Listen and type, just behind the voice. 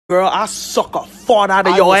Girl, I suck a fart out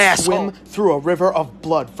of your asshole. I will swim through a river of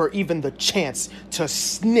blood for even the chance to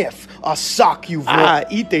sniff a sock you've worn. I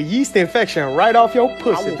eat the yeast infection right off your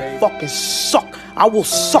pussy, I will baby. fucking suck. I will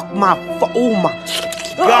suck my Oh my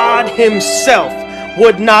God himself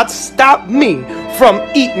would not stop me from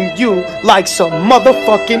eating you like some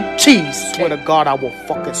motherfucking cheese. Swear to God, I will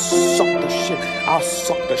fucking suck the shit. I'll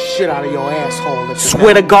suck the shit out of your asshole.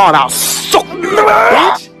 Swear to God, I'll suck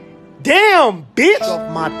Bitch. Damn, bitch.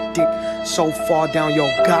 Of my dick so far down your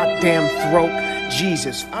goddamn throat.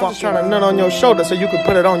 Jesus fucking. I'm just trying to nut on your shoulder so you can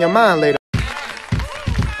put it on your mind later.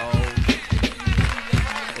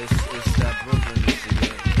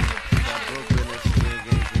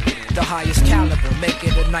 The highest caliber, make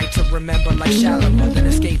it a night to remember like Shalimar. Then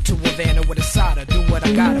escape to Havana with a soda. Do what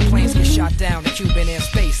I gotta. Planes get shot down in Cuban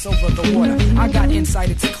airspace over the water. I got insight,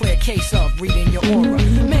 it's a clear case of reading your aura.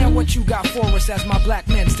 Man, what you got for us as my black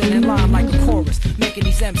men stand in line like a chorus. Making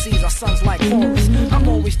these MCs our sons like Horus. I'm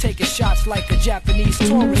always taking shots like a Japanese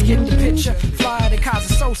tourist. Get the picture, fly to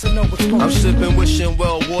Casa Sosa, know what's going on. I'm sipping, wishing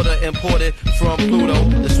well water imported from Pluto.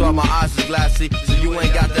 That's why my eyes is glassy, so you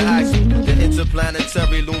ain't got to ask me. The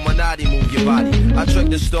interplanetary Illuminati move your body. I track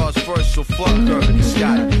the stars first, so fuck Earth and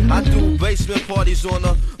Scotty. I do basement parties on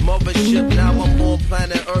a mothership. Now I'm on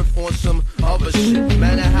planet Earth on some other shit.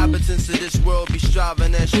 Man, inhabitants of this world be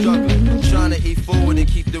striving and struggling, trying to eat food and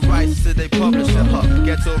keep the rights to they publisher.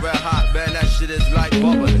 Ghetto red hot, man, that shit is like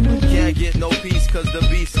bubbling. Can't get no peace cause the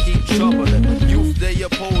beasts keep troubling. Youth they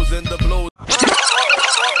oppose and the blows.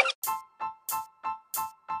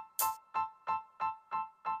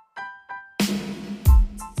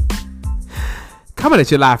 Coming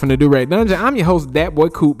at you live from the Do-Rag Dungeon, I'm your host, Dat Boy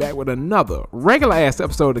Coop, back with another regular-ass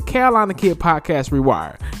episode of the Carolina Kid Podcast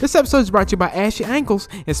Rewired. This episode is brought to you by Ashy Ankles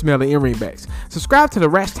and Smelly Earring Backs. Subscribe to the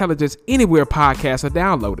Rash Intelligence anywhere podcasts are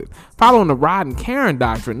downloaded. Follow on the Rod and Karen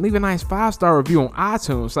Doctrine. Leave a nice 5-star review on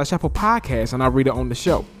iTunes/Apple Podcasts, and I'll read it on the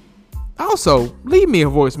show. Also, leave me a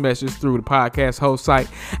voice message through the podcast host site,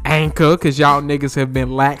 Anchor, because y'all niggas have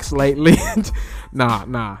been lax lately.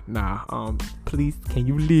 Nah. Please, can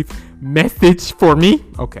you leave message for me?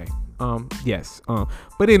 Okay. Yes.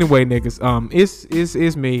 But anyway, niggas,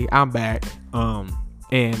 it's me. I'm back.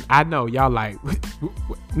 And I know y'all like,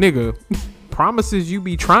 nigga, promises you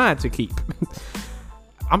be trying to keep.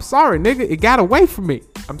 I'm sorry, nigga. It got away from me.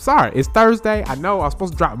 I'm sorry. It's Thursday. I know I was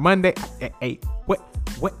supposed to drop Monday. Hey,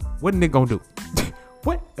 what a nigga gonna do?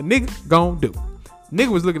 What a nigga gonna do? Nigga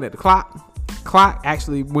was looking at the clock. Clock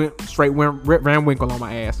actually went Rip Van Winkle on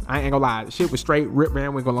my ass. I ain't gonna lie. The shit was straight Rip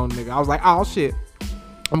Van Winkle on the nigga. I was like, oh shit.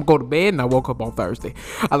 I'm gonna go to bed, and I woke up on Thursday.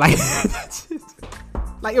 I like it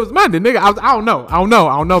was Monday, nigga. I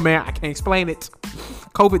don't know, man. I can't explain it.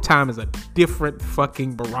 COVID time is a different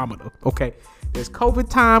fucking barometer. Okay, there's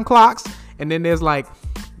COVID time clocks, and then there's like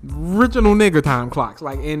original nigga time clocks.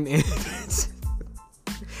 Like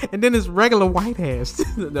and then it's regular white ass.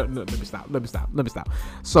 No, let me stop.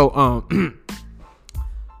 So,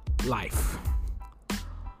 life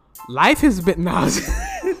has been, I'm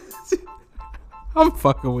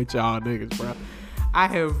fucking with y'all niggas, bro. I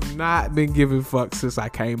have not been giving fuck since I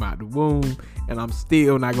came out the womb, and I'm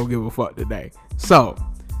still not gonna give a fuck today. So,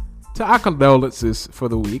 to our condolences for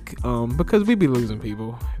the week, because we be losing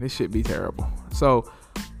people. This shit be terrible. So,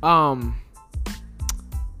 Rush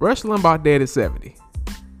Limbaugh dead at 70.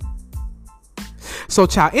 So,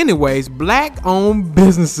 child, anyways, black-owned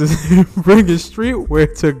businesses bringing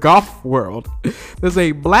streetwear to golf world. There's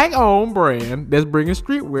a black-owned brand that's bringing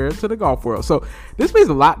streetwear to the golf world. So, this means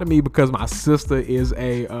a lot to me because my sister is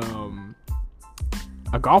a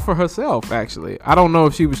golfer herself, actually. I don't know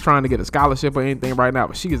if she was trying to get a scholarship or anything right now,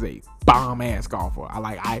 but she is a bomb-ass golfer.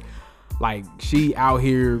 She out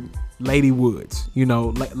here, Lady Woods, you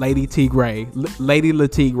know, Lady T. Gray, Lady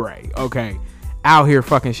Latie Gray, okay, out here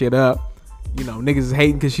fucking shit up. You know, niggas is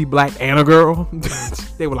hating because she black and a girl.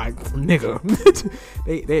 They were like, nigga.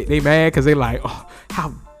 they mad because they like, oh,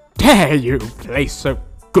 how dare you play so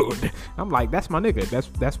good? I'm like, that's my nigga.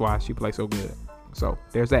 That's why she plays so good. So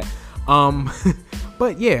there's that.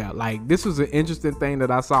 But yeah, like this was an interesting thing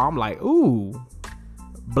that I saw. I'm like, ooh,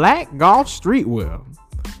 black golf streetwear.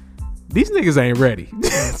 These niggas ain't ready.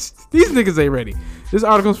 These niggas ain't ready. This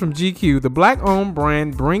article's from GQ. The black-owned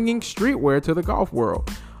brand bringing streetwear to the golf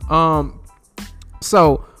world.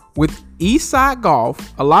 So, with Eastside Golf,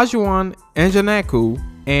 Olajuwon Anjanaku,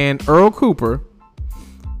 and Earl Cooper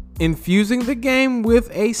infusing the game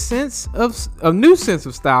with a new sense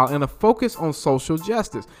of style and a focus on social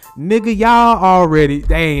justice. Nigga, y'all already,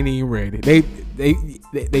 they ain't even ready.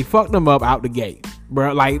 They fucked them up out the gate,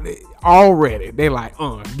 bro. Like, already. They like,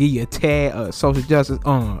 give you a tag, social justice,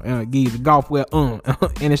 give you the golf wear,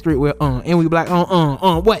 in the street wear, and we black,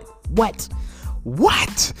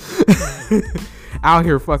 what? Out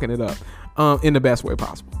here fucking it up, in the best way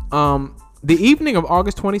possible. The evening of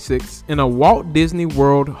August 26th, in a Walt Disney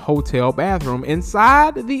World hotel bathroom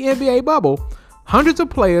inside the NBA bubble, hundreds of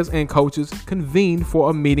players and coaches convened for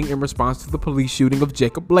a meeting in response to the police shooting of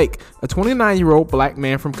Jacob Blake, a 29-year-old black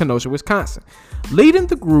man from Kenosha, Wisconsin. Leading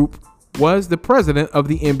the group was the president of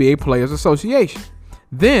the NBA Players Association.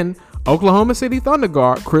 Then, Oklahoma City Thunder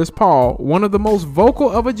guard Chris Paul, one of the most vocal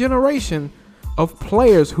of a generation of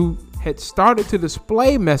players who had started to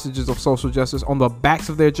display messages of social justice on the backs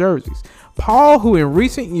of their jerseys. Paul, who in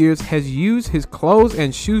recent years has used his clothes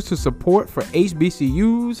and shoes to support for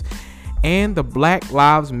HBCUs and the Black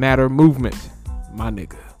Lives Matter movement, my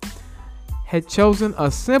nigga, had chosen a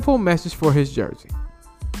simple message for his jersey: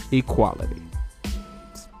 equality.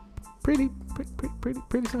 It's pretty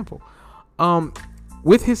simple.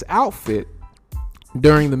 With his outfit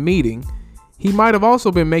during the meeting, he might have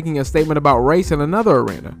also been making a statement about race in another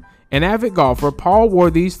arena. An avid golfer, Paul wore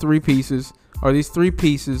these three pieces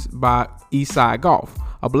by Eastside Golf,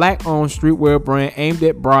 a black-owned streetwear brand aimed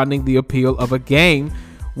at broadening the appeal of a game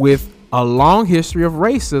with a long history of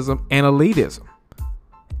racism and elitism.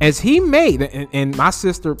 As he made, and my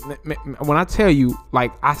sister, when I tell you,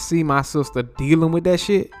 like, I see my sister dealing with that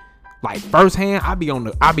shit, like, firsthand. I be on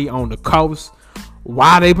the coast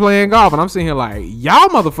while they playing golf, and I'm sitting here like, y'all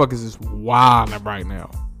motherfuckers is wilding right now.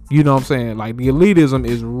 You know what I'm saying? Like, the elitism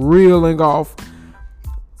is real in golf.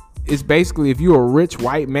 It's basically, if you're a rich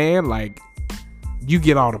white man, like, you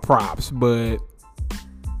get all the props. But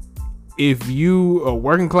if you a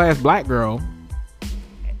working class black girl,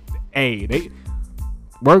 hey, they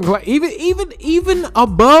working class, even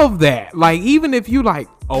above that, like, even if you like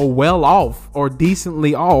a well off or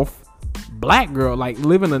decently off black girl, like,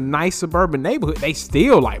 live in a nice suburban neighborhood, they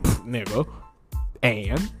still like, nigga,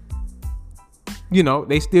 and you know,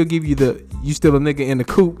 they still give you the you still a nigga in the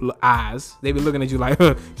coop eyes. They be looking at you like,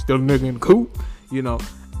 still a nigga in the coop, you know.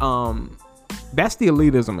 That's the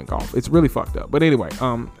elitism in golf. It's really fucked up. But anyway,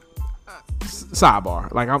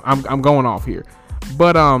 sidebar. Like, I'm going off here.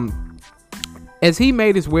 But as he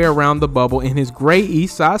made his way around the bubble in his gray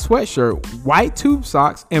Eastside sweatshirt, white tube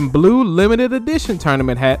socks, and blue limited edition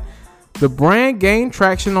tournament hat, the brand gained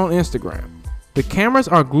traction on Instagram. The cameras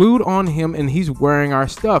are glued on him and he's wearing our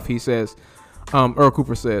stuff, he says. Earl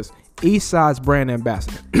Cooper says, Eastside's brand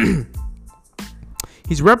ambassador.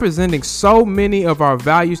 He's representing so many of our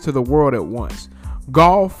values to the world at once: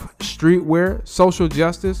 golf, streetwear, social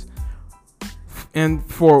justice, and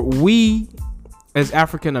for we as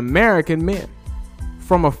African American men.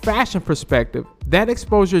 From a fashion perspective, that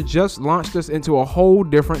exposure just launched us into a whole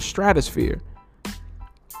different stratosphere.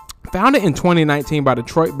 Founded in 2019 by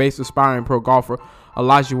Detroit-based aspiring pro golfer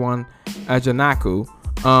Olajuwon Ajanaku,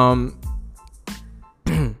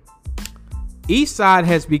 Eastside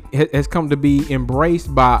has come to be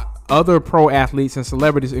embraced by other pro athletes and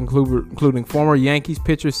celebrities, including former Yankees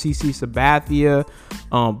pitcher CC Sabathia,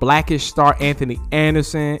 Blackish star Anthony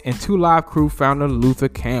Anderson, and 2 Live Crew founder Luther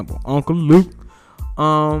Campbell, Uncle Luke.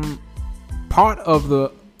 Part of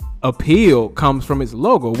the appeal comes from its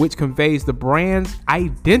logo, which conveys the brand's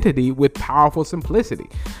identity with powerful simplicity.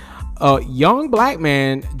 A young black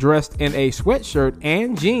man dressed in a sweatshirt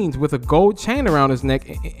and jeans with a gold chain around his neck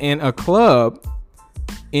and a club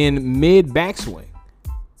in mid backswing.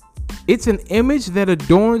 It's an image that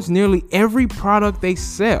adorns nearly every product they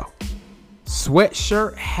sell: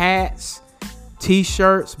 sweatshirt, hats,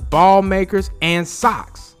 t-shirts, ball makers, and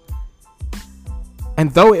socks.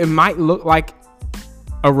 And though it might look like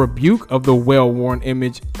a rebuke of the well-worn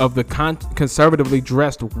image of the conservatively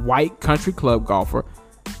dressed white country club golfer,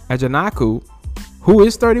 Ajanaku, who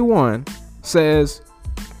is 31, says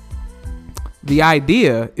the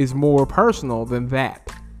idea is more personal than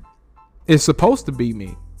that. It's supposed to be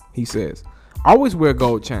me, he says. Always wear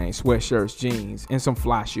gold chains, sweatshirts, jeans, and some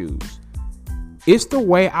fly shoes. It's the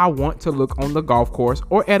way I want to look on the golf course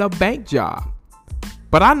or at a bank job.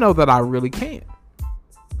 But I know that I really can't.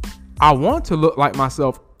 I want to look like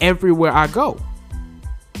myself everywhere I go.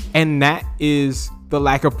 And that is the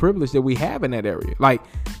lack of privilege that we have in that area. Like,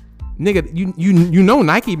 nigga, you know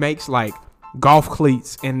Nike makes like golf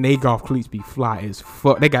cleats, and they golf cleats be fly as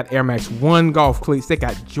fuck. They got Air Max 1 golf cleats. They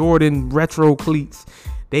got Jordan retro cleats.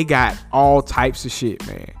 They got all types of shit,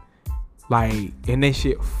 man. Like, and that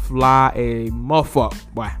shit fly a motherfucker,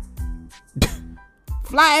 boy.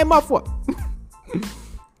 Fly a motherfucker.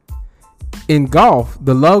 In golf,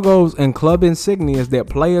 the logos and club insignias that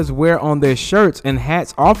players wear on their shirts and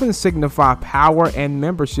hats often signify power and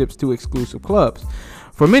memberships to exclusive clubs.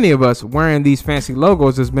 For many of us, wearing these fancy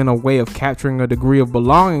logos has been a way of capturing a degree of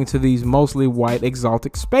belonging to these mostly white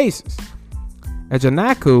exotic spaces.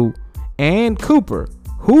 Ajanaku and Cooper,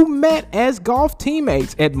 who met as golf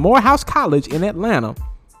teammates at Morehouse College in Atlanta,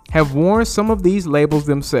 have worn some of these labels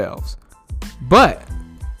themselves. But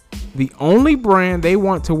the only brand they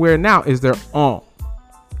want to wear now is their own.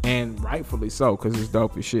 And rightfully so, because it's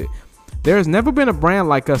dope as shit. There has never been a brand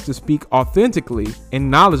like us to speak authentically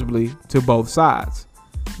and knowledgeably to both sides.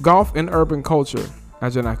 Golf and urban culture,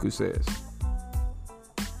 Ajanaku says.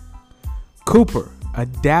 Cooper, a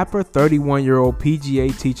dapper 31-year-old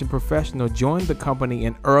PGA teaching professional, joined the company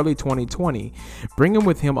in early 2020, bringing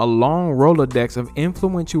with him a long Rolodex of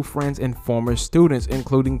influential friends and former students,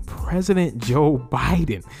 including President Joe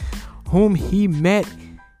Biden, whom he met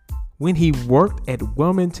when he worked at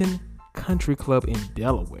Wilmington Country Club in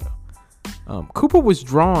Delaware. Cooper was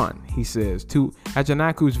drawn, he says, to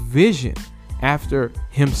Ajanaku's vision after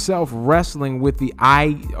himself wrestling with the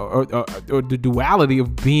the duality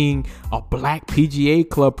of being a black PGA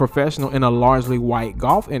club professional in a largely white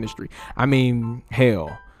golf industry. I mean,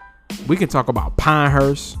 hell, we can talk about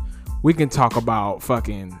Pinehurst, we can talk about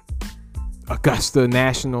fucking Augusta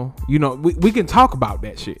National, you know, we can talk about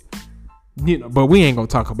that shit, you know, but we ain't gonna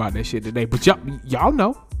talk about that shit today. But y'all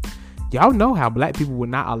know how black people were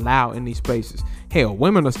not allowed in these spaces. Hell,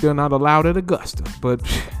 women are still not allowed at Augusta, but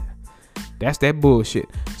that's that bullshit.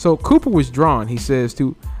 So Cooper was drawn, he says,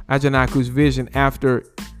 to Ajanaku's vision after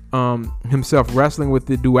himself wrestling with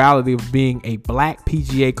the duality of being a black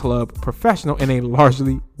PGA club professional in a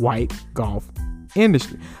largely white golf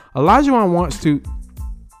industry. Olajuwon wants to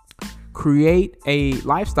create a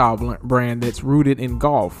lifestyle brand that's rooted in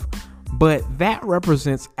golf, but that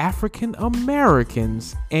represents African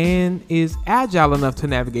Americans and is agile enough to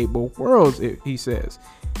navigate both worlds, he says.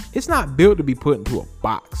 It's not built to be put into a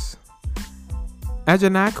box.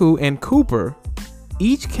 Ajanaku and Cooper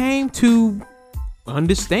each came to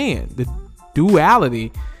understand the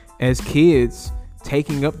duality as kids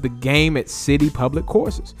taking up the game at city public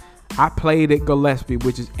courses. I played at Gillespie,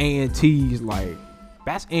 which is A&T's, like,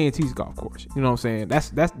 that's A&T's golf course. You know what I'm saying?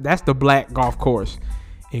 That's the black golf course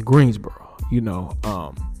in Greensboro, you know.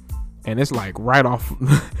 And it's like right off, you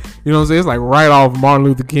know what I'm saying? It's like right off Martin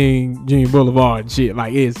Luther King Jr. Boulevard and shit.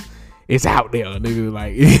 Like, it's out there, nigga.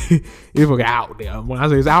 Like, it's fucking out there. When I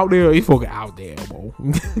say it's out there, it's fucking out there, bro.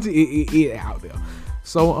 it out there.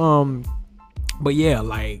 So, but yeah,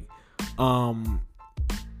 like,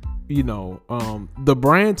 you know, the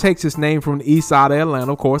brand takes its name from the east side of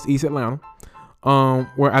Atlanta, of course, East Atlanta,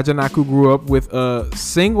 where Ajanaku grew up with a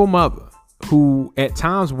single mother who at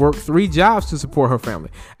times worked 3 jobs to support her family.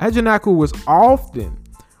 Ajanaku was often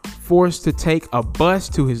forced to take a bus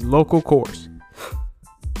to his local course.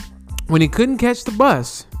 When he couldn't catch the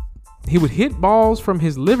bus, he would hit balls from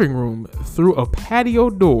his living room through a patio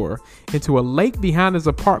door into a lake behind his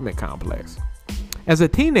apartment complex. As a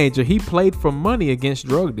teenager, he played for money against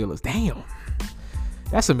drug dealers. Damn,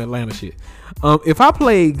 that's some Atlanta shit. If I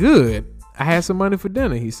played good, I had some money for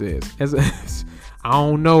dinner, he says. I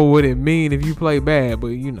don't know what it mean if you play bad, but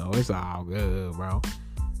you know, it's all good, bro.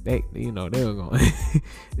 They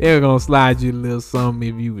were gonna slide you a little something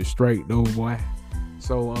if you was straight though, boy.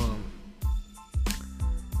 So,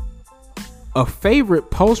 a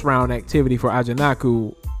favorite post-round activity for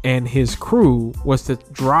Ajanaku and his crew was to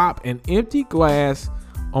drop an empty glass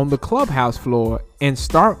on the clubhouse floor and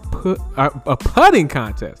start a putting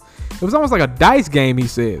contest. It was almost like a dice game, he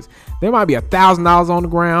says. There might be $1,000 on the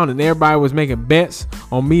ground and everybody was making bets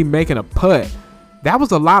on me making a putt. That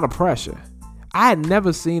was a lot of pressure. I had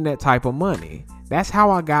never seen that type of money. That's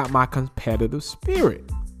how I got my competitive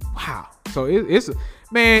spirit. Wow. So it's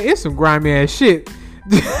some grimy ass shit.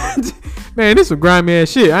 Man, this some grimy ass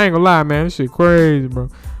shit. I ain't gonna lie, man. This shit crazy, bro.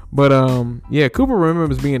 But yeah, Cooper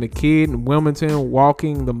remembers being a kid in Wilmington,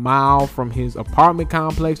 walking the mile from his apartment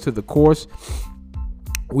complex to the course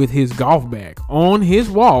with his golf bag. On his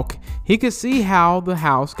walk, he could see how the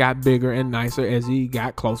house got bigger and nicer as he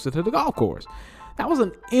got closer to the golf course. That was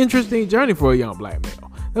an interesting journey for a young black male.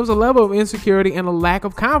 There was a level of insecurity and a lack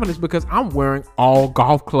of confidence because I'm wearing all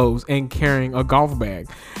golf clothes and carrying a golf bag.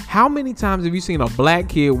 How many times have you seen a black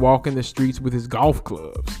kid walk in the streets with his golf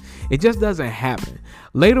clubs? It just doesn't happen.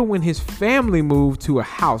 Later, when his family moved to a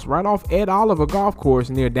house right off Ed Oliver Golf Course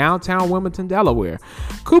near downtown Wilmington, Delaware,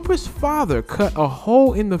 Cooper's father cut a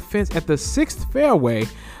hole in the fence at the 6th fairway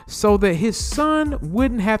so that his son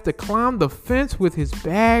wouldn't have to climb the fence with his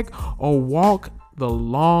bag or walk the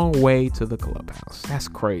long way to the clubhouse. That's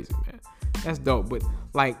crazy, man. That's dope. But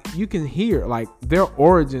like you can hear like their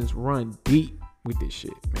origins run deep with this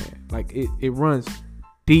shit, man. Like it runs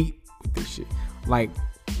deep with this shit. Like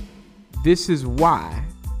this is why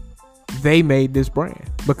they made this brand,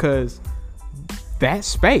 because that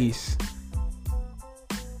space,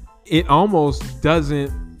 it almost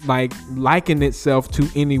doesn't like liken itself to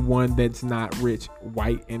anyone that's not rich,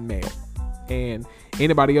 white, and male. And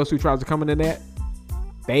anybody else who tries to come into that,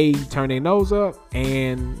 they turn their nose up,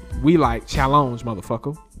 and we like challenge,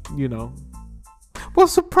 motherfucker. You know, well,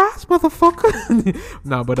 surprise, motherfucker.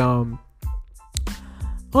 No, but on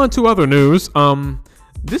to other news.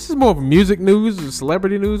 This is more of music news, or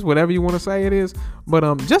celebrity news, whatever you want to say it is. But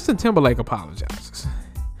Justin Timberlake apologizes,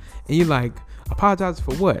 and you like, apologize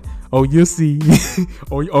for what? Oh, you'll see.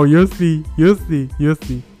 oh, you'll see.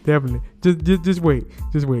 Definitely. Just wait.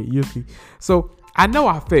 You'll see. So I know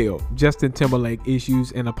I failed. Justin Timberlake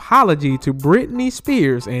issues an apology to Britney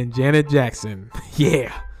Spears and Janet Jackson.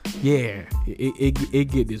 Yeah. It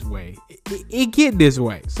get this way. It get this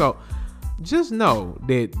way. So just know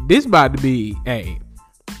that this about to be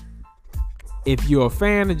if you're a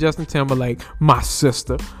fan of Justin Timberlake, my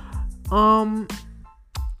sister,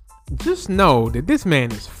 just know that this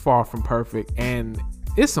man is far from perfect, and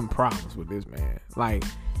it's some problems with this man. Like,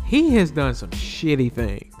 he has done some shitty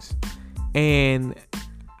things, and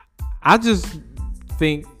I just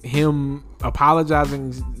think him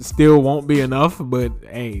apologizing still won't be enough, but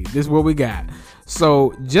hey, this is what we got.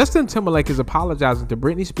 So Justin Timberlake is apologizing to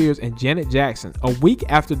Britney Spears and Janet Jackson a week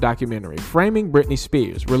after documentary Framing Britney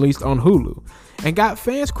Spears released on Hulu and got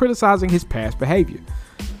fans criticizing his past behavior.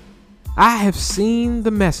 I have seen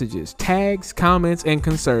the messages, tags, comments, and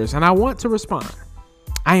concerns, and I want to respond.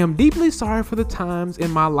 I am deeply sorry for the times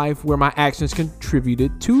in my life where my actions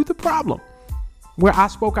contributed to the problem, where I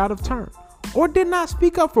spoke out of turn or did not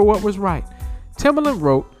speak up for what was right. Timberlake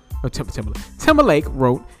wrote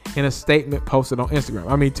in a statement posted on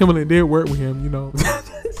Instagram. I mean, Timberlake did work with him, you know.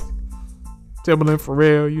 Timberlake for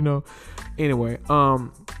real, you know. Anyway,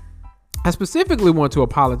 I specifically want to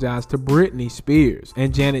apologize to Britney Spears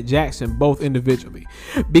and Janet Jackson, both individually,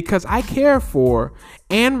 because I care for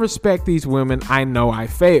and respect these women. I know I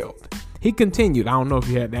failed. He continued. I don't know if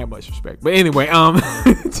he had that much respect, but anyway,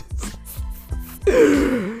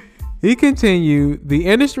 he continued, the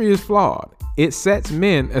industry is flawed. It sets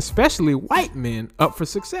men, especially white men, up for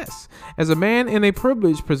success. As a man in a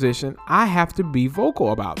privileged position, I have to be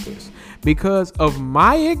vocal about this. Because of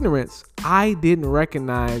my ignorance, I didn't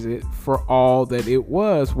recognize it for all that it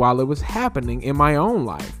was while it was happening in my own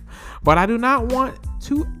life. But I do not want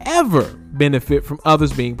to ever benefit from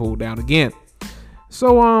others being pulled down again.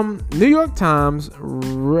 So, New York Times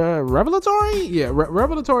revelatory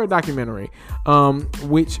documentary,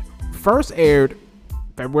 which first aired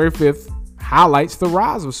February 5th, highlights the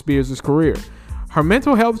rise of Spears' career, her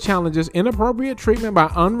mental health challenges, inappropriate treatment by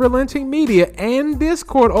unrelenting media, and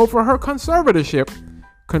discord over her conservatorship,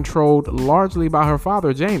 controlled largely by her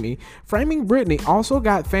father, Jamie. Framing Britney also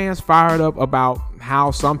got fans fired up about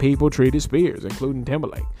how some people treated Spears, including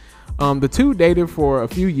Timberlake. The two dated for a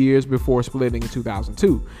few years before splitting in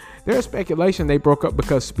 2002. There's speculation they broke up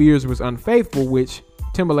because Spears was unfaithful, which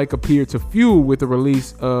Timberlake appeared to fuel with the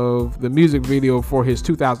release of the music video for his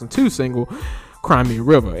 2002 single, Cry Me a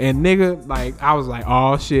River. And nigga, like, I was like,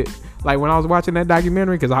 oh shit. Like, when I was watching that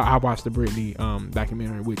documentary, because I watched the Britney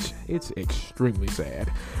documentary, which it's extremely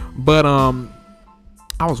sad. But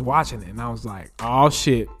I was watching it and I was like, oh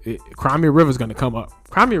shit, Cry Me a River's gonna come up.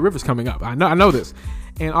 Cry Me a River's coming up. I know this.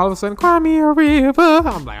 And all of a sudden, Cry Me a River.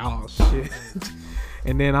 I'm like, oh shit.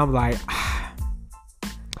 And then I'm like,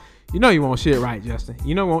 you know you want shit right, Justin.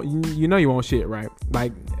 You know you want shit right.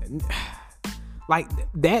 Like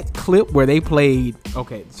that clip where they played.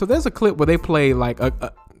 Okay, so there's a clip where they play like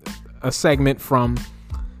a segment from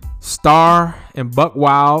Star and Buck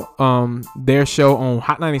Wild, their show on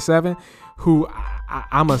Hot 97. Who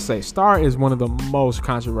I must say, Star is one of the most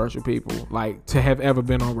controversial people like to have ever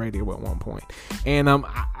been on radio at one point. And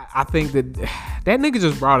I think that nigga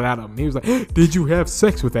just brought it out of him. He was like, did you have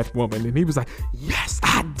sex with that woman? And he was like, yes,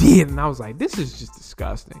 I did. And I was like, this is just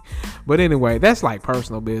disgusting. But anyway, that's like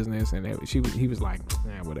personal business. And he was like,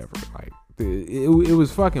 whatever. Like it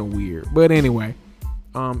was fucking weird. But anyway,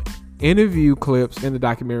 interview clips in the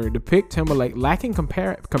documentary depict Timberlake lacking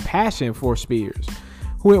compassion for Spears,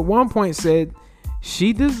 who at one point said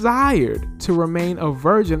she desired to remain a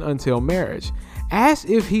virgin until marriage. Asked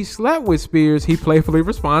if he slept with Spears, he playfully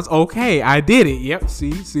responds, okay, I did it. Yep,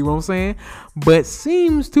 see what I'm saying? But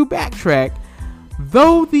seems to backtrack,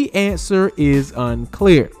 though the answer is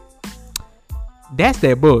unclear. That's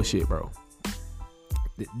that bullshit, bro.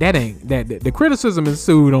 that ain't that. The criticism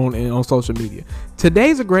ensued on social media.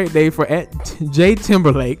 Today's a great day for J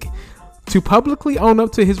Timberlake to publicly own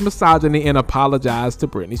up to his misogyny and apologize to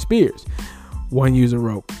Britney Spears. One user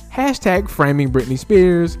wrote, hashtag framing Britney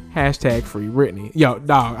Spears, hashtag free Britney. Yo,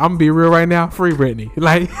 dog, I'm gonna be real right now, free Britney.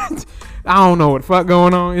 Like, I don't know what the fuck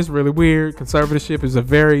going on. It's really weird. Conservatorship is a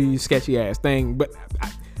very sketchy ass thing, but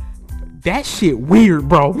that shit weird,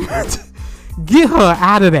 bro. Get her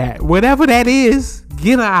out of that. Whatever that is,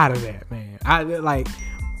 get her out of that, man.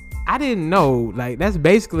 I didn't know, like, that's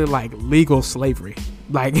basically like legal slavery.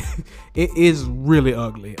 Like, it is really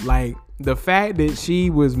ugly. Like, the fact that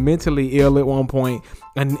she was mentally ill at one point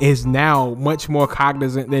and is now much more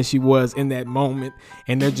cognizant than she was in that moment,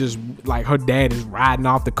 and they're just like, her dad is riding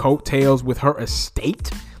off the coattails with her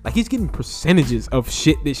estate. Like, he's getting percentages of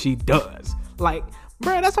shit that she does. Like,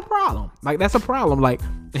 bro, that's a problem. Like, that's a problem. Like,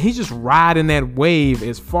 he's just riding that wave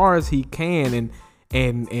as far as he can,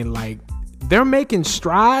 and like, they're making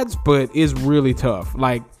strides, but it's really tough.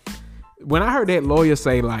 Like, when I heard that lawyer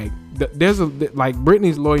say, like, there's a, like,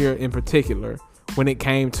 Britney's lawyer in particular, when it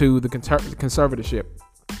came to the conservatorship,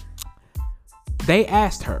 they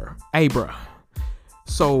asked her, hey, bruh,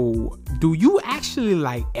 so do you actually,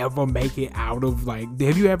 like, ever make it out of, like,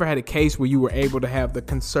 have you ever had a case where you were able to have the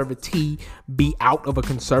conservatee be out of a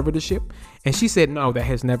conservatorship? And she said, no, that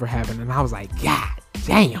has never happened. And I was like, God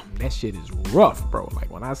damn, that shit is rough, bro.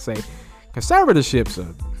 Like, when I say conservatorships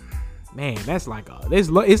are, man, that's like it's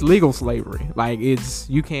legal slavery. Like, it's,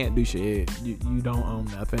 you can't do shit. You don't own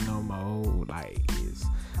nothing no more. Like,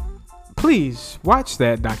 please watch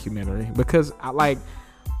that documentary, because I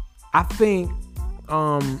think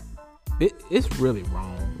it's really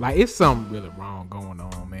wrong. Like, it's something really wrong going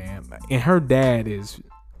on, man. And her dad is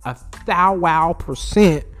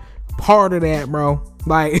 1,000% part of that, bro.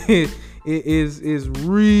 Like, it is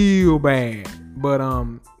real bad. But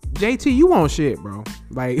JT, you want shit, bro.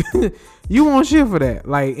 Like, you want shit for that.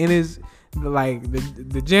 Like, and it's like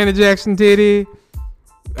the Janet Jackson titty.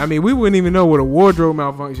 I mean, we wouldn't even know what a wardrobe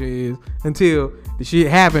malfunction is until the shit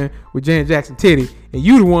happened with Janet Jackson titty, and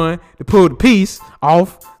you the one that pulled the piece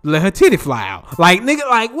off, let her titty fly out. Like, nigga,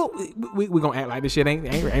 like, what, we gonna act like this shit ain't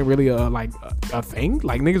really a thing.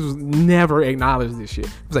 Like, niggas was never acknowledged this shit.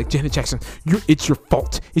 It was like, Janet Jackson, it's your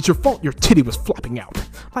fault. It's your fault your titty was flopping out.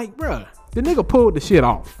 Like, bruh, the nigga pulled the shit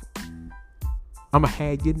off. I'ma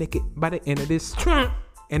have you naked by the end of this.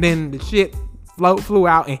 And then the shit flew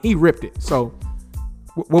out, and he ripped it. So,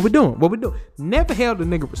 what we doing? Never held the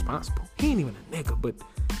nigga responsible. He ain't even a nigga, but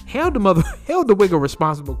held the wigger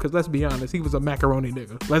responsible, because let's be honest, he was a macaroni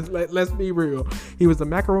nigga. Let's be real. He was the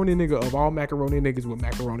macaroni nigga of all macaroni niggas with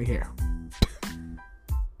macaroni hair.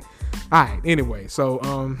 Alright, anyway,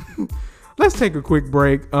 so let's take a quick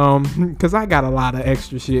break. Cause I got a lot of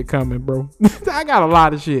extra shit coming, bro. I got a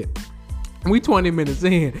lot of shit. We 20 minutes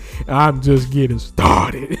in, and I'm just getting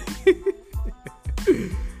started.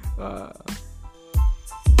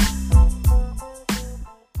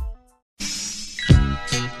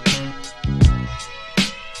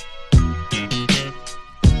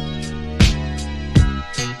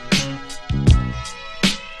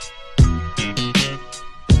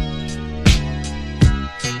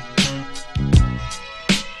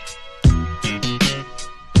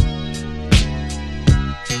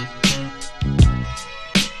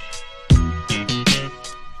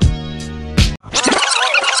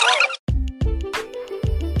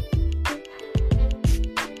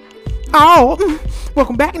 Oh,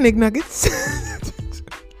 welcome back, Nick Nuggets.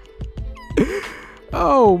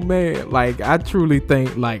 Oh man, like, I truly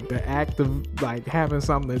think, like, the act of, like, having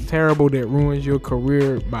something terrible that ruins your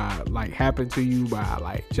career by, like, happen to you by,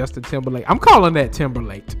 like, Justin Timberlake. I'm calling that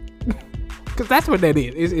Timberlake, because that's what that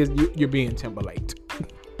is. You're being Timberlake.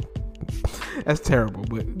 That's terrible,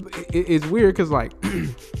 but it's weird because, like,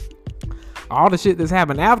 all the shit that's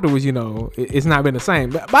happened afterwards, you know, it's not been the same.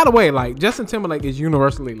 But by the way, like, Justin Timberlake is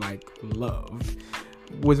universally, like, loved.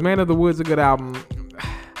 Was Man of the Woods a good album?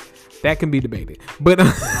 That can be debated. But I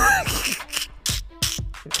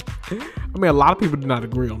mean, a lot of people do not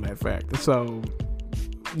agree on that fact. So,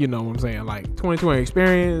 you know what I'm saying? Like, 2020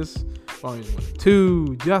 Experience, Volume 1 and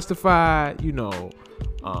 2, Justified, you know,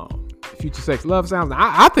 Future Sex Love Sounds.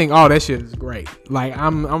 I think all that shit is great. Like,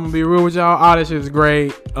 I'm gonna be real with y'all. All that shit is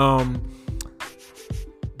great.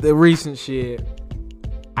 The recent shit,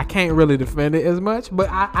 I can't really defend it as much, but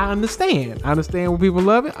I understand. I understand when people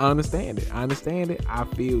love it. I understand it. I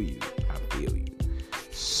feel you.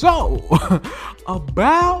 So,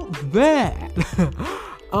 about that,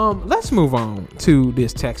 let's move on to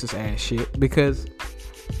this Texas ass shit, because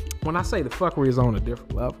when I say the fuckery is on a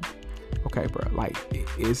different level, Okay, bro. Like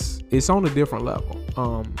it's on a different level.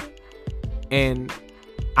 And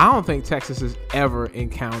I don't think Texas has ever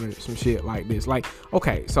encountered some shit like this. Like,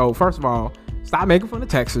 okay, so first of all, stop making fun of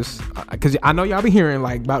Texas, because I know y'all be hearing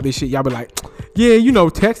like about this shit. Y'all be like, yeah, you know,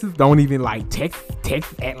 Texas don't even like Texas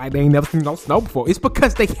act like they ain't never seen no snow before. It's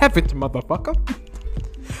because they haven't, motherfucker.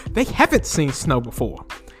 They haven't seen snow before,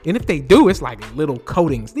 and if they do, it's like little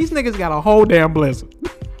coatings. These niggas got a whole damn blizzard,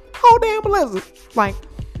 whole damn blizzard. Like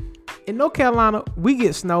in North Carolina, we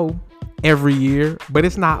get snow every year, but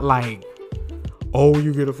it's not like, oh,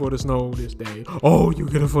 you get a foot of snow this day. Oh, you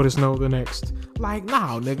get a foot of snow the next. Like,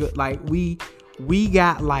 no, nigga. Like, we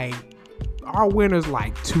got, like, our winter's,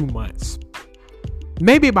 like, 2 months.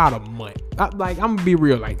 Maybe about a month. I'm going to be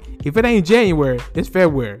real. Like, if it ain't January, it's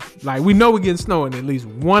February. Like, we know we're getting snow in at least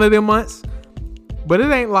one of them months. But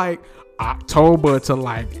it ain't, like, October to,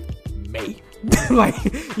 like, May. Like,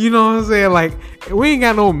 you know what I'm saying? Like, we ain't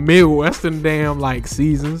got no Midwestern damn, like,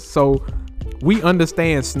 seasons. So we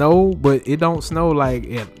understand snow, but it don't snow like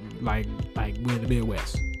we in the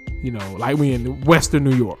Midwest, you know, like we in Western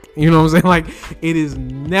New York, you know what I'm saying? Like it has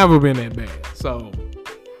never been that bad. So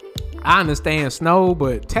I understand snow,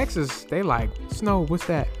 but Texas, they like snow. What's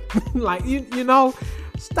that? Like you know,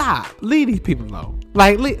 stop. Leave these people alone.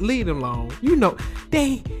 Like leave them alone. You know,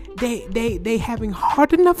 they having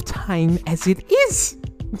hard enough time as it is.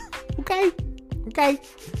 Okay.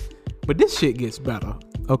 But this shit gets better.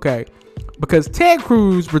 Okay. Because Ted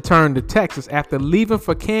Cruz returned to Texas after leaving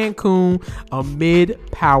for Cancun amid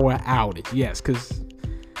power outage. Yes, because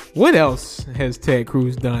what else has Ted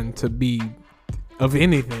Cruz done to be of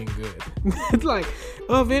anything good? It's like,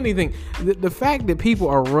 of anything. The fact that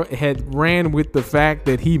people had ran with the fact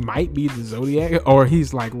that he might be the Zodiac, or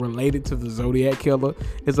he's like related to the Zodiac killer,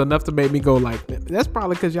 is enough to make me go like, that's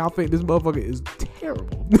probably because y'all think this motherfucker is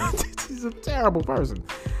terrible. He's a terrible person.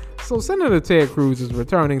 So Senator Ted Cruz is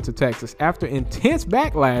returning to Texas after intense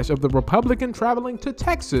backlash of the Republican traveling to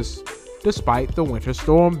Texas despite the winter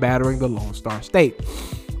storm battering the Lone Star State.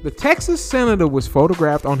 The Texas senator was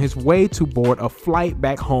photographed on his way to board a flight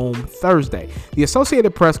back home Thursday. The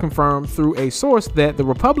Associated Press confirmed through a source that the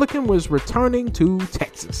Republican was returning to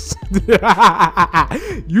Texas.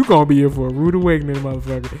 You gonna be here for a rude awakening,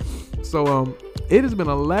 motherfucker. So it has been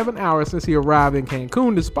 11 hours since he arrived in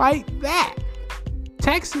Cancun. Despite that,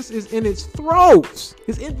 Texas is in its throes.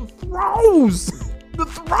 It's in the throes. The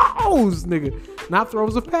throes, nigga. Not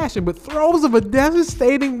throes of passion, but throes of a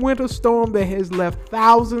devastating winter storm that has left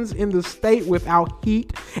thousands in the state without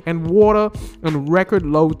heat and water and record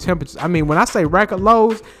low temperatures. I mean, when I say record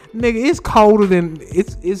lows, nigga, it's colder than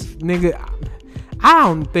it's nigga. I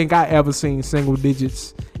don't think I ever seen single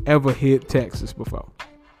digits ever hit Texas before.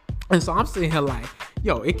 And so I'm sitting here like,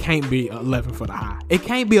 yo, it can't be 11 foot high. It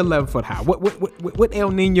can't be 11 foot high. What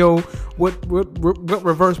El Nino? What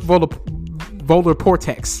reverse Volar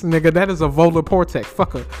Portex, nigga? That is a Volar Portex.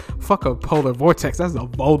 Fuck a polar vortex. That's a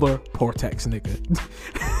Volar Portex, nigga.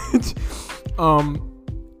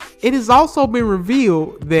 It has also been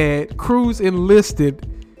revealed that Cruz enlisted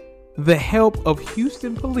the help of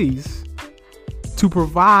Houston police to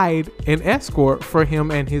provide an escort for him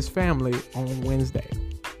and his family on Wednesday.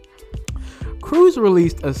 Cruz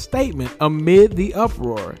released a statement amid the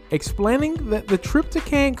uproar, explaining that the trip to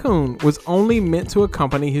Cancun was only meant to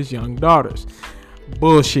accompany his young daughters.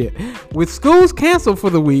 Bullshit. With schools canceled for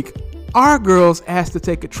the week, our girls asked to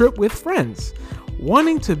take a trip with friends.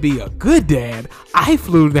 Wanting to be a good dad, I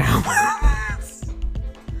flew down.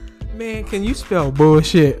 Man, can you spell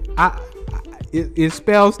bullshit? It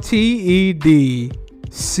spells TEDCRUZ.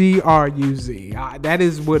 That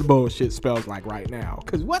is what bullshit spells like right now.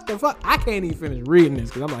 Because what the fuck? I can't even finish reading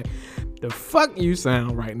this because I'm like, the fuck you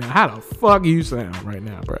sound right now? How the fuck you sound right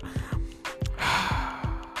now, bro?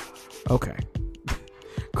 Okay.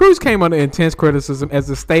 Cruz came under intense criticism as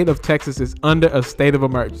the state of Texas is under a state of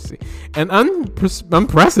emergency. And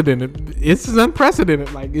unprecedented. It's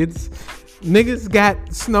unprecedented. Like, it's niggas got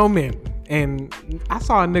snowmen. And I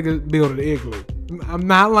saw a nigga build an igloo. I'm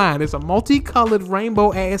not lying. It's a multicolored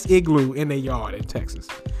rainbow ass igloo in their yard in Texas.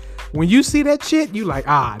 When you see that shit, you like,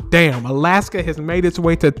 damn, Alaska has made its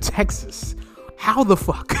way to Texas. How the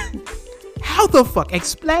fuck? How the fuck?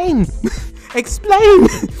 Explain. Explain.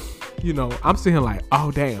 You know, I'm sitting here like,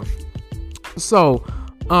 oh damn. So,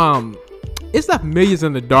 it's left millions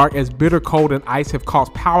in the dark as bitter cold and ice have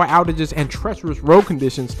caused power outages and treacherous road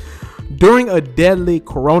conditions during a deadly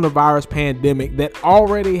coronavirus pandemic that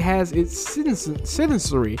already has its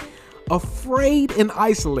citizenry afraid and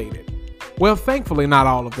isolated. Well, thankfully, not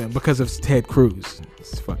all of them because of Ted Cruz.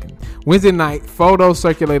 It's fucking Wednesday night. Photos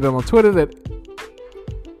circulated on Twitter that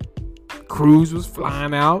Cruz was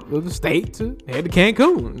flying out of the state to head to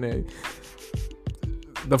Cancun.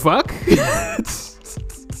 The fuck?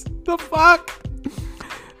 The fuck?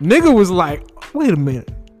 Nigga was like, wait a minute.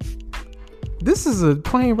 This is a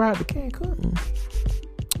plane ride to Cancun.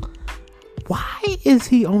 Why is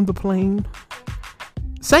he on the plane?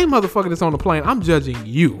 Same motherfucker that's on the plane. I'm judging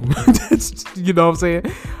you. You know what I'm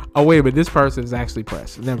saying? Oh, wait a minute. This person is actually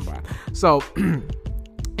pressed. Never mind. So,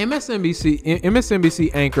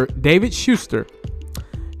 MSNBC anchor David Schuster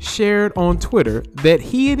shared on Twitter that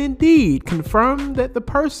he had indeed confirmed that the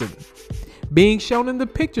person being shown in the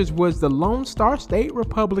pictures was the Lone Star State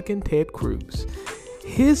Republican Ted Cruz.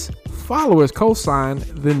 His followers co-signed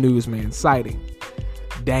the newsman's sighting.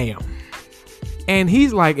 Damn. And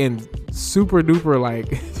he's like in super duper like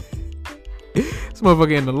this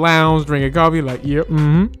motherfucker in the lounge drinking coffee like yep,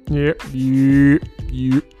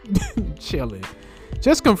 chilling.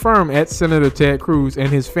 Just confirmed at Senator Ted Cruz and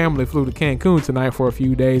his family flew to Cancun tonight for a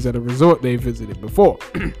few days at a resort they visited before.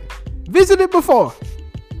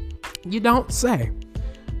 You don't say.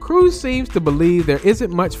 Cruz seems to believe there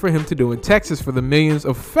isn't much for him to do in Texas for the millions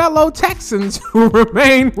of fellow Texans who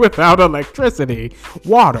remain without electricity,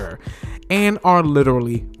 water, and are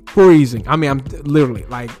literally freezing. I mean, I'm literally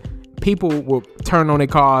like, people will turn on their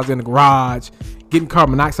cars in the garage, getting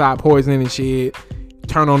carbon monoxide poisoning and shit,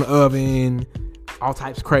 turn on the oven, all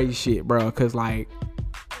types of crazy shit, bro. Cause like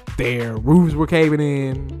their roofs were caving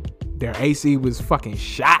in, their AC was fucking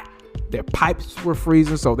shot, their pipes were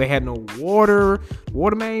freezing, so they had no water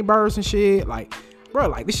main bursts and shit. Like, bro,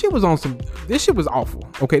 like this shit was awful.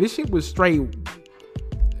 Okay, this shit was straight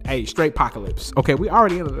apocalypse. Okay, we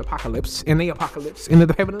already entered the apocalypse, and the apocalypse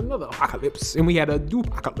ended up having another apocalypse, and we had a new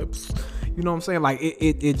apocalypse. You know what I'm saying? Like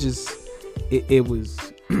it's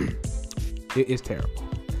terrible.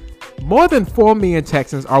 More than 4 million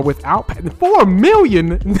Texans are without 4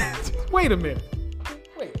 million. Wait a minute.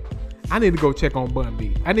 I need to go check on Bun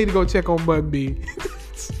B. I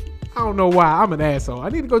don't know why. I'm an asshole. I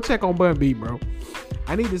need to go check on Bun B, bro.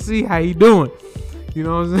 I need to see how he doing. You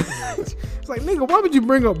know what I'm saying? It's like, nigga, why would you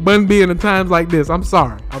bring up Bun B in the times like this? I'm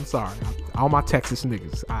sorry. All my Texas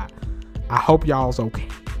niggas. I hope y'all's okay.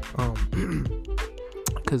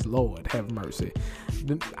 Cause Lord have mercy.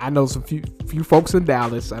 I know some few folks in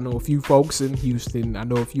Dallas. I know a few folks in Houston. I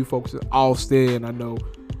know a few folks in Austin. I know,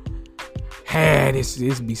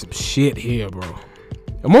 this be some shit here, bro.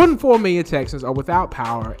 More than 4 million Texans are without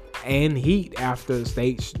power and heat after the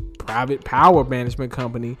state's private power management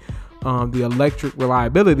company, the Electric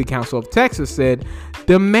Reliability Council of Texas, said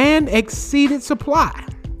demand exceeded supply,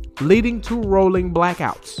 leading to rolling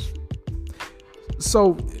blackouts.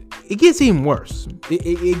 So it gets even worse.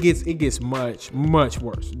 It gets much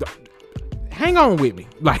worse. Hang on with me.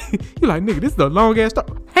 Like, you're like, nigga, this is the long ass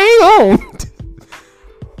story. Hang on.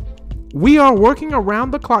 We are working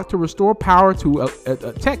around the clock to restore power to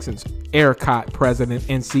Texans, ERCOT President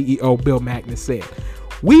and CEO Bill Magnus said.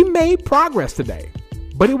 We made progress today,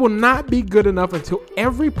 but it will not be good enough until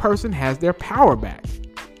every person has their power back.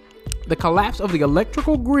 The collapse of the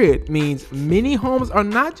electrical grid means many homes are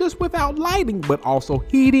not just without lighting, but also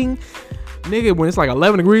heating. Nigga, when it's like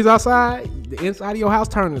 11 degrees outside, the inside of your house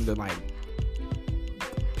turns into like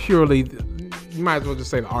purely, you might as well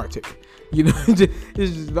just say the Arctic. You know, it's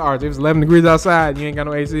just the Arctic. If it's 11 degrees outside, you ain't got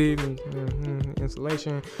no AC,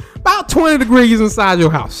 insulation. About 20 degrees inside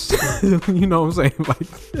your house. You know what I'm saying?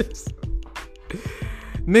 Like this.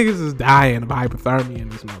 Niggas is dying of hypothermia in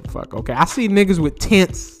this motherfucker. Okay, I see niggas with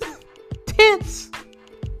tents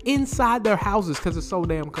inside their houses because it's so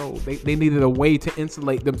damn cold. They needed a way to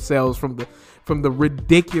insulate themselves from the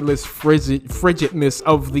ridiculous frigidness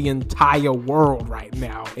of the entire world right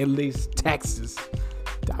now. At least Texas.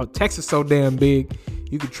 Texas so damn big,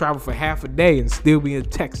 you could travel for half a day and still be in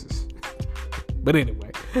Texas. But anyway,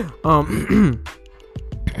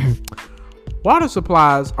 water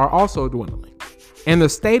supplies are also dwindling, and the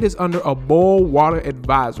state is under a boil water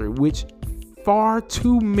advisory, which far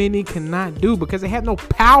too many cannot do because they have no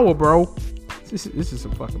power, bro. This is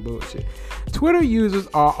some fucking bullshit. Twitter users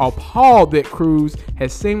are appalled that Cruz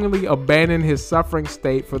has seemingly abandoned his suffering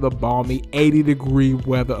state for the balmy 80-degree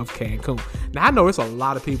weather of Cancun. Now, I know there's a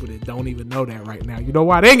lot of people that don't even know that right now. You know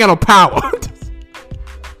why? They ain't got no power.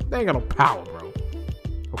 They ain't got no power, bro.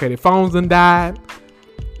 Okay, their phones done died.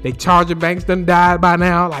 They charging banks done died by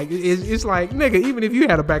now. Like, it's like, nigga, even if you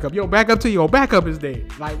had a backup, your backup to your backup is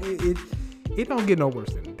dead. Like, it don't get no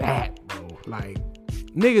worse than that, bro. Like,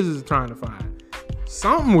 niggas is trying to find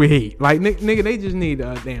something with heat. Like, nigga, they just need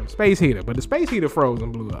a damn space heater. But the space heater froze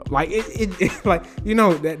and blew up. Like, it like, you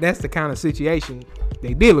know, that's the kind of situation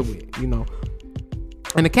they dealing with, you know.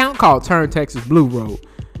 An account called Turn Texas Blue wrote,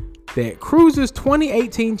 that Cruz's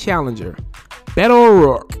 2018 challenger, Beto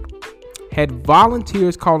O'Rourke, had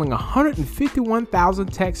volunteers calling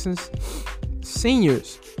 151,000 Texans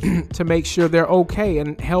seniors to make sure they're okay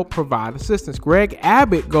and help provide assistance. Greg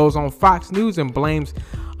Abbott goes on Fox News and blames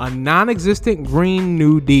a non-existent Green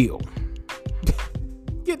New Deal.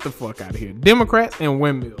 Get the fuck out of here. Democrats and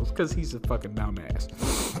windmills, because he's a fucking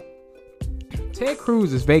dumbass. Ted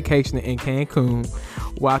Cruz is vacationing in Cancun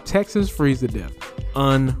while Texans freeze to death.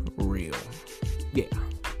 Unreal.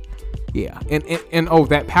 Yeah. And oh,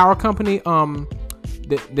 that power company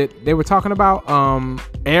that they were talking about,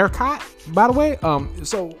 ERCOT, by the way.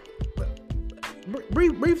 So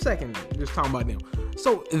brief second, just talking about them.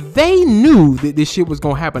 So they knew that this shit was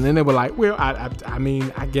gonna happen, and they were like, well, I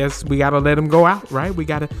mean, I guess we gotta let them go out, right?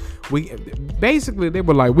 Basically they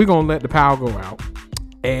were like, we're gonna let the power go out,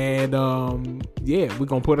 and yeah, we're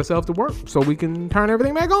gonna put ourselves to work so we can turn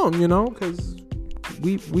everything back on, you know, because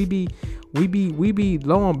we be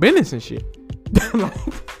low on business and shit. Like,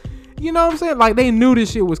 you know what I'm saying? Like, they knew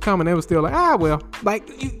this shit was coming. They were still like, well, like,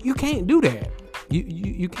 you can't do that.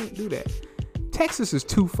 You can't do that. Texas is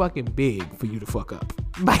too fucking big for you to fuck up.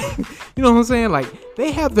 Like, you know what I'm saying? Like,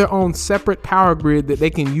 they have their own separate power grid that they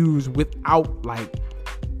can use without, like,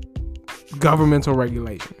 governmental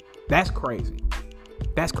regulation. That's crazy.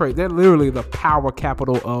 That's crazy. They're literally the power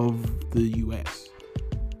capital of the U.S.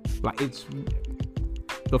 Like, it's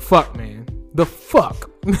the fuck, man. The fuck.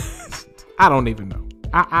 I don't even know.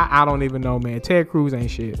 I don't even know, man. Ted Cruz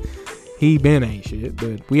ain't shit. He been ain't shit,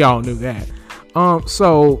 but we all knew that.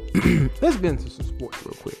 So let's get into some sports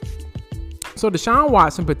real quick. So Deshaun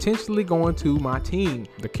Watson potentially going to my team,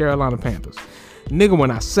 the Carolina Panthers. Nigga,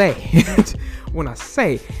 when I say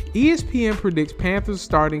ESPN predicts Panthers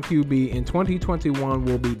starting QB in 2021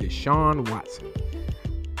 will be Deshaun Watson.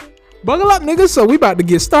 Buckle up, niggas. So we about to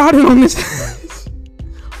get started on this.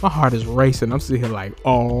 My heart is racing. I'm sitting here like,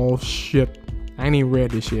 oh shit. I ain't even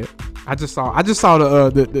read this shit. I just saw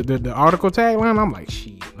the article tagline. I'm like,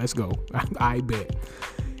 shit, let's go. I bet.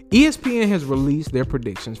 ESPN has released their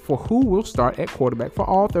predictions for who will start at quarterback for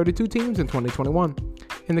all 32 teams in 2021.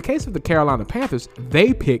 In the case of the Carolina Panthers,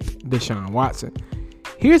 they picked Deshaun Watson.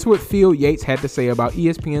 Here's what Phil Yates had to say about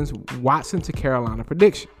ESPN's Watson to Carolina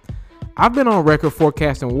prediction. I've been on record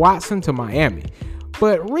forecasting Watson to Miami,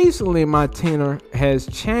 but recently my tenor has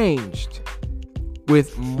changed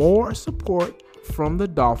with more support from the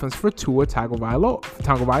Dolphins for Tua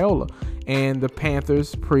Tagovailoa and the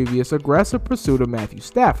Panthers' previous aggressive pursuit of Matthew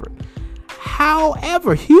Stafford.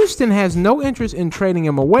 However, Houston has no interest in trading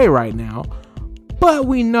him away right now, but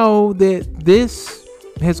we know that this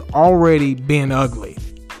has already been ugly.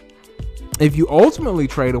 If you ultimately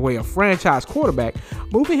trade away a franchise quarterback,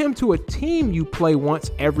 moving him to a team you play once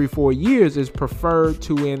every 4 years is preferred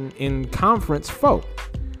to in conference foe,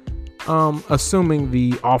 assuming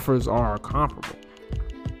the offers are comparable.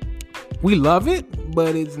 We love it,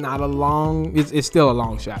 but it's not it's still a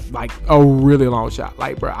long shot, like a really long shot.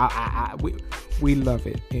 Like, bro, we love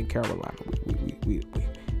it in Carolina. We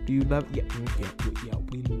do you love it? Yeah,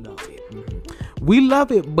 we love it. Mm-hmm. We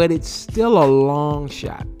love it, but it's still a long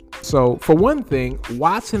shot. So, for one thing,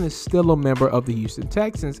 Watson is still a member of the Houston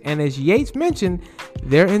Texans, and as Yates mentioned,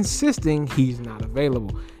 they're insisting he's not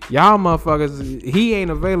available. Y'all motherfuckers, he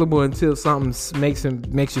ain't available until something makes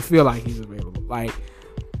you feel like he's available. Like,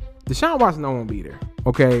 Deshaun Watson don't want to be there,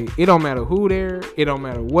 okay? It don't matter who there. It don't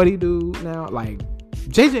matter what he do now. Like,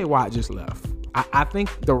 J.J. Watt just left. I think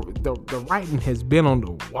the writing has been on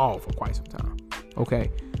the wall for quite some time, okay?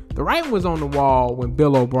 The writing was on the wall when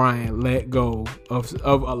Bill O'Brien let go of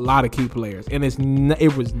a lot of key players, and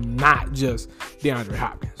it was not just DeAndre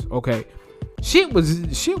Hopkins, okay? Shit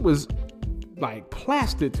was like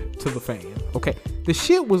plastered to the fan, okay? The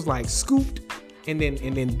shit was like scooped and then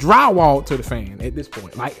drywalled to the fan at this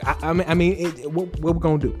point. Like, I mean, what we're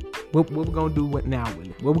gonna do? What we're gonna do now,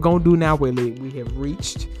 Willie? What we're gonna do now, Willie? We have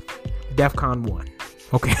reached DEFCON 1,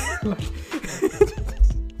 okay?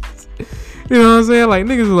 You know what I'm saying? Like,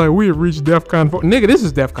 niggas are like, we have reached DEFCON 4. Nigga, this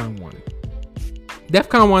is DEFCON 1.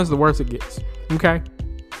 DEFCON 1 is the worst it gets, okay?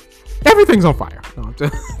 Everything's on fire. No, I'm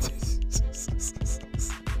just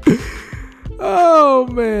oh,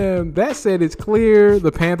 man. That said, it's clear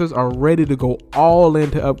the Panthers are ready to go all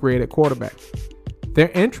in to upgrade at quarterback. Their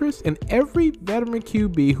interest in every veteran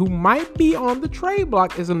QB who might be on the trade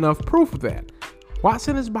block is enough proof of that.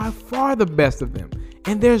 Watson is by far the best of them,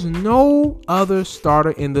 and there's no other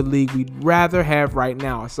starter in the league we'd rather have right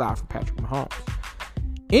now aside from Patrick Mahomes.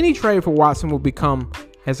 Any trade for Watson will become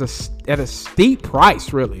at a steep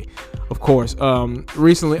price, really. Of course,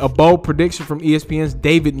 recently a bold prediction from ESPN's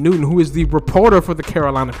David Newton, who is the reporter for the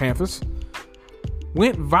Carolina Panthers.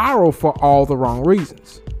 went viral for all the wrong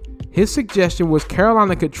reasons. His suggestion was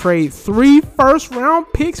Carolina could trade 3 first-round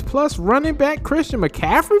picks plus running back Christian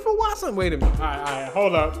McCaffrey for Watson. Wait a minute. All right.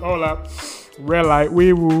 Hold up. Red light.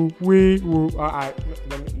 We woo. All right.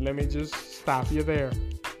 Let me just stop you there.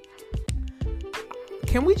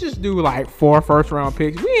 Can we just do like 4 first-round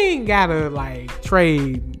picks? We ain't gotta like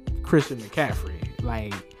trade Christian McCaffrey.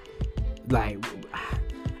 Like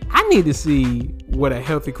I need to see what a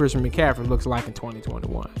healthy Christian McCaffrey looks like in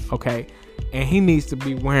 2021. Okay. And he needs to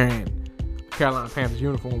be wearing Carolina Panthers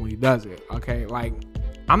uniform when he does it. Okay, like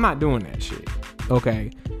I'm not doing that shit.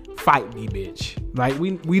 Okay, fight me, bitch. Like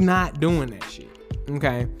we not doing that shit.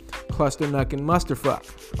 Okay, cluster nuck and mustard fuck.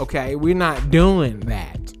 Okay, we're not doing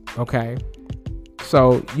that. Okay,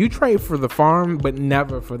 so you trade for the farm, but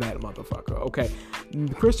never for that motherfucker. Okay,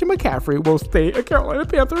 Christian McCaffrey will stay a Carolina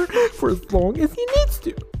Panther for as long as he needs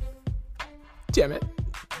to. Damn it.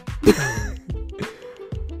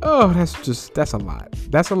 Oh, that's a lot.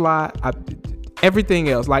 That's a lot. Everything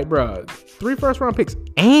else, like, bro, 3 first-round picks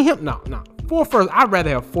and him. No. 4 first. I'd rather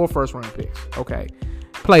have 4 first-round picks. Okay,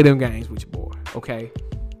 play them games with your boy. Okay,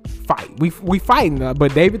 fight. We fighting,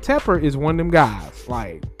 but David Tepper is one of them guys.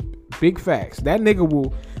 Like, big facts. That nigga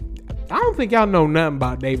will. I don't think y'all know nothing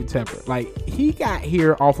about David Tepper. Like, he got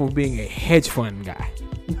here off of being a hedge fund guy.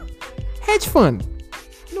 Hedge fund.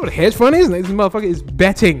 You know what a hedge fund is? This motherfucker is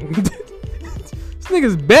betting.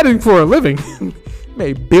 Niggas betting for a living.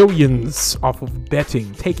 Made billions off of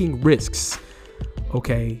betting, taking risks.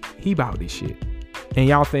 Okay, he about this shit. And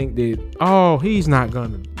y'all think that, he's not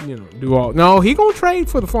gonna, do all. No, he gonna trade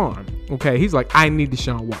for the farm. Okay, he's like, I need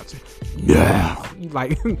Deshaun Watson. Yeah.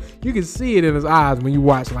 Like, you can see it in his eyes when you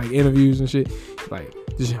watch like interviews and shit. Like,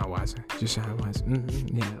 Deshaun Watson.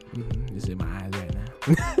 Mm-hmm, yeah. Mm-hmm. You see my eyes right now.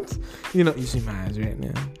 You see my eyes right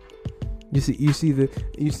now. You see the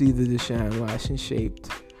Deshaun Watson shaped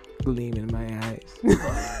gleam in my eyes.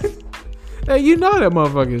 Hey, you know that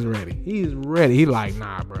motherfucker is ready. He's ready. He like,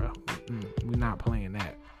 nah, bro. We're not playing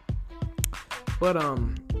that. But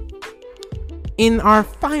in our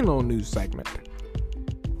final news segment,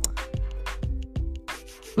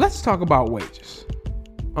 let's talk about wages.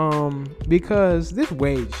 Because this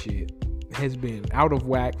wage shit has been out of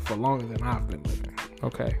whack for longer than I've been living.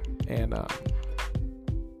 Okay, and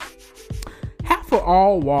half of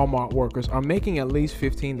all Walmart workers are making at least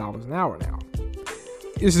 $15 an hour now.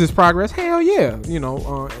 Is this progress? Hell yeah.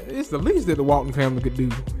 It's the least that the Walton family could do,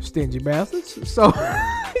 stingy bastards. So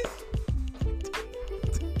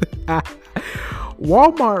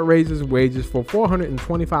Walmart raises wages for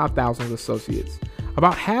 425,000 associates.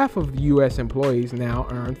 About half of the U.S. employees now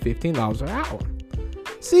earn $15 an hour.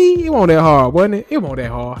 See, it wasn't that hard, wasn't it? It wasn't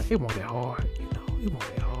that hard. It wasn't that hard. It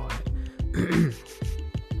wasn't that hard.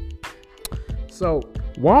 So,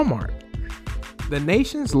 Walmart, the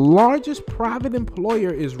nation's largest private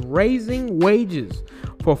employer, is raising wages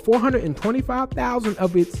for 425,000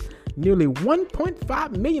 of its nearly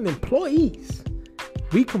 1.5 million employees.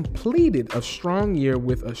 We completed a strong year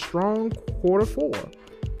with a strong Q4,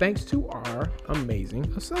 thanks to our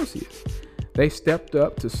amazing associates. They stepped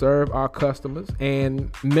up to serve our customers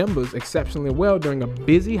and members exceptionally well during a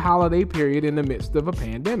busy holiday period in the midst of a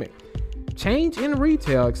pandemic. Change in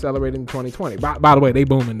retail accelerated in 2020. By the way, they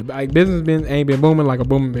booming. Like, business ain't been booming like a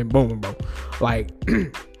booming been booming, bro. Like,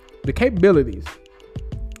 the capabilities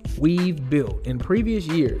we've built in previous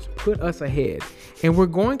years put us ahead, and we're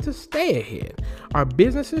going to stay ahead. Our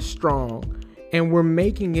business is strong, and we're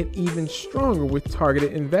making it even stronger with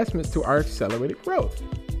targeted investments to our accelerated growth,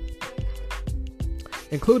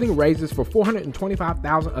 including raises for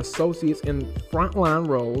 425,000 associates in frontline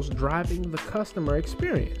roles driving the customer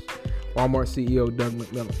experience. Walmart CEO Doug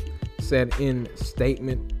McMillon said in a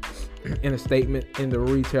statement in the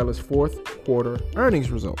retailer's Q4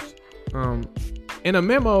 earnings results. In a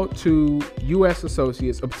memo to U.S.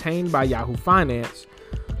 associates obtained by Yahoo Finance,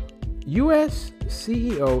 U.S.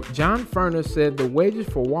 CEO John Furnace said the wages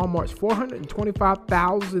for Walmart's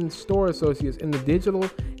 425,000 store associates in the digital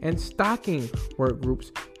and stocking work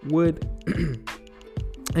groups would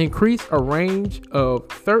increase a range of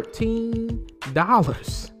 $13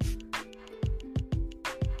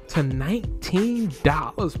 to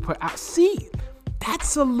 $19 per hour. See,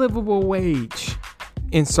 that's a livable wage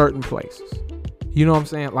in certain places. You know what I'm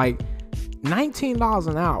saying? Like, $19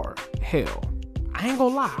 an hour. Hell, I ain't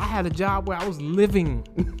gonna lie. I had a job where I was living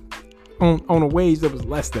on a wage that was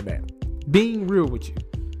less than that. Being real with you.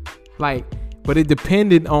 Like, but it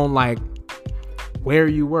depended on like where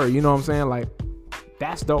you were. You know what I'm saying? Like,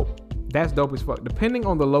 that's dope. That's dope as fuck. Depending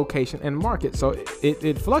on the location and market. So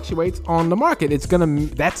it fluctuates on the market.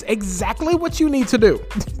 That's exactly what you need to do.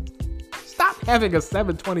 having a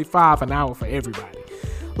 $7.25 an hour for everybody.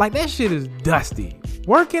 Like, that shit is dusty.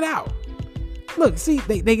 Work it out. Look, see,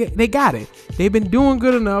 they got it. They've been doing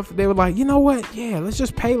good enough. They were like, you know what? Yeah, let's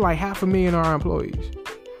just pay like $500,000 our employees.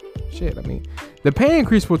 Shit, I mean, the pay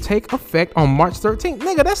increase will take effect on March 13th.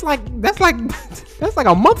 Nigga, that's like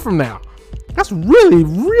a month from now. That's really,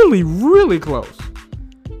 really, really close.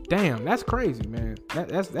 Damn, that's crazy, man.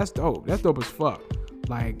 That's dope. That's dope as fuck.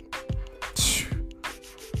 Like,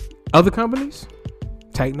 other companies,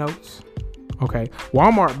 take notes. Okay,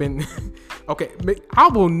 Walmart been okay. I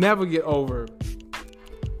will never get over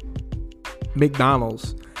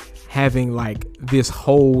McDonald's having like this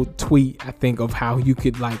whole tweet. I think of how you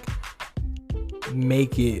could like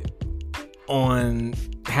make it on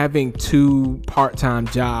having 2 part-time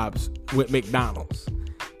jobs with McDonald's,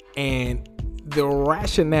 and the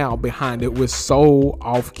rationale behind it was so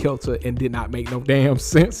off kilter and did not make no damn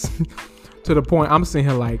sense. To the point I'm sitting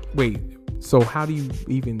here like, wait, so how do you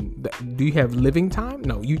have living time?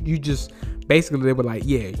 No, you just basically, they were like,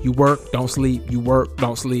 yeah, you work, don't sleep, you work,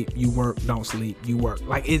 don't sleep, you work, don't sleep, you work.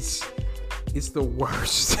 Like, it's the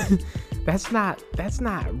worst. That's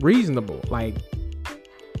not reasonable. Like,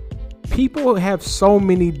 people have so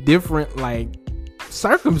many different like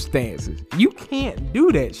circumstances. You can't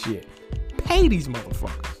do that shit. Pay these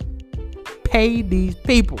motherfuckers. Pay these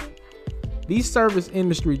people. These service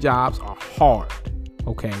industry jobs are hard,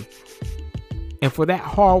 okay? And for that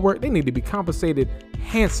hard work, they need to be compensated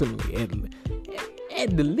handsomely.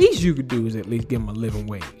 At the least you could do is at least give them a living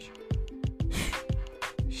wage.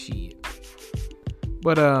 Shit.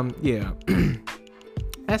 But yeah,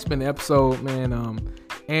 that's been the episode, man.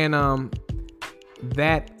 And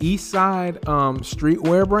that Eastside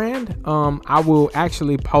streetwear brand, I will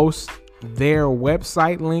actually post their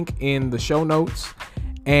website link in the show notes.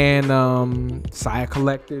 And Saya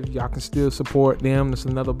Collective, y'all can still support them. It's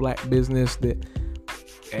another black business that,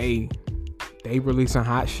 hey, they releasing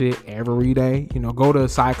hot shit every day. You know, go to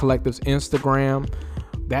Saya Collective's Instagram.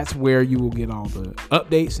 That's where you will get all the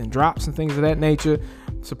updates and drops and things of that nature.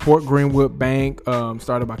 Support Greenwood Bank,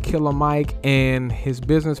 started by Killer Mike and his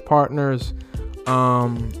business partners.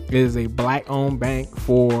 It is a black-owned bank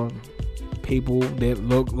for people that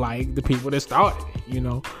look like the people that started it, you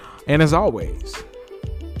know. And as always,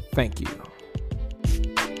 thank you.